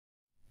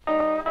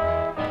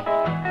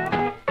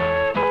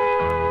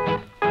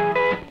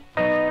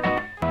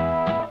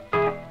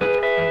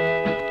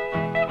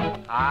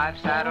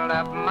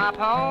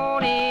my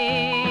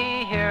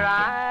pony, here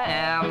I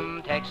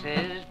am,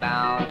 Texas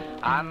bound.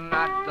 I'm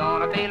not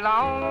gonna be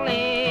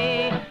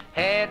lonely,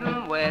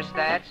 heading west,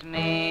 that's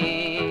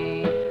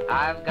me.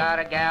 I've got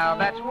a gal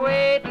that's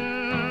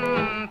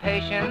waiting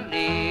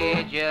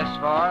patiently just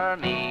for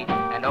me.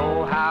 And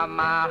oh, how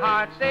my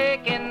heart's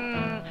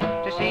aching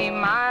to see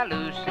my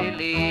Lucy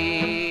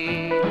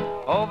Lee.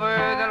 Over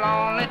the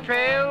lonely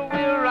trail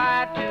we'll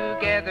ride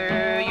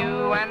together,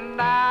 you and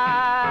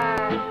I.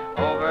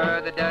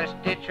 Over the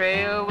dusty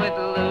trail with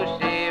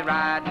Lucy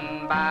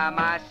riding by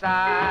my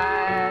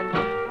side.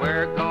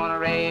 We're gonna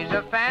raise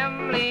a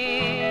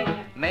family,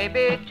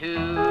 maybe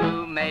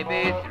two,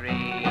 maybe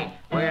three.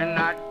 We're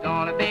not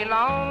gonna be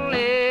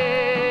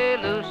lonely,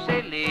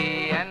 Lucy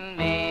Lee and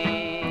me.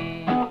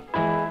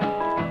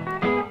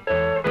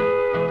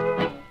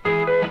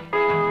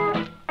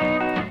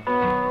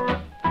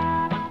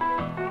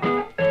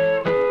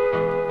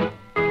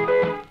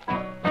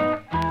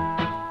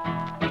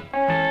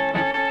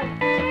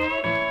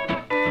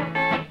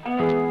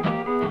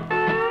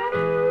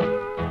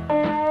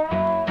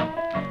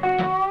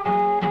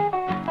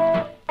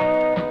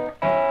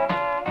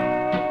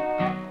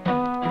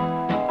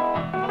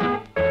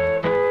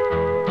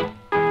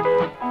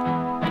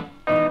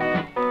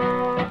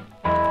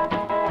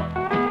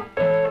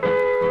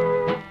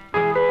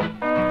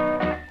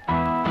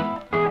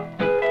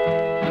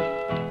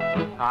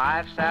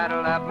 I've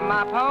saddled up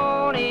my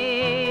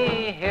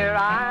pony, here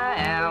I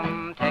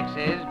am,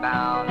 Texas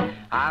bound.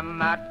 I'm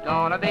not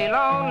gonna be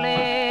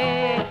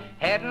lonely,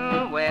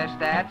 heading west,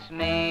 that's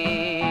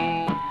me.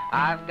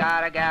 I've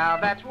got a gal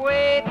that's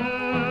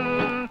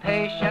waiting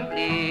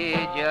patiently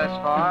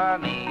just for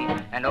me.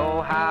 And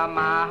oh, how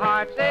my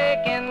heart's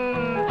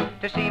aching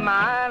to see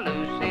my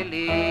Lucy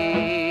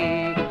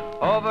Lee.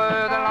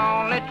 Over the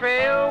lonely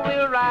trail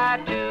we'll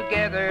ride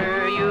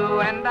together, you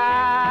and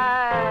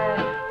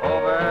I.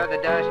 Over the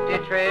dusty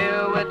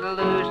trail with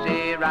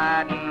Lucy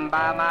riding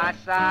by my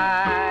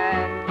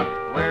side.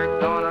 We're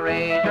gonna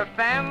raise a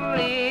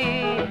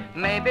family,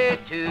 maybe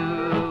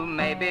two,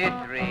 maybe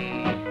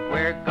three.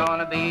 We're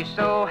gonna be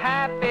so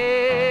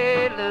happy,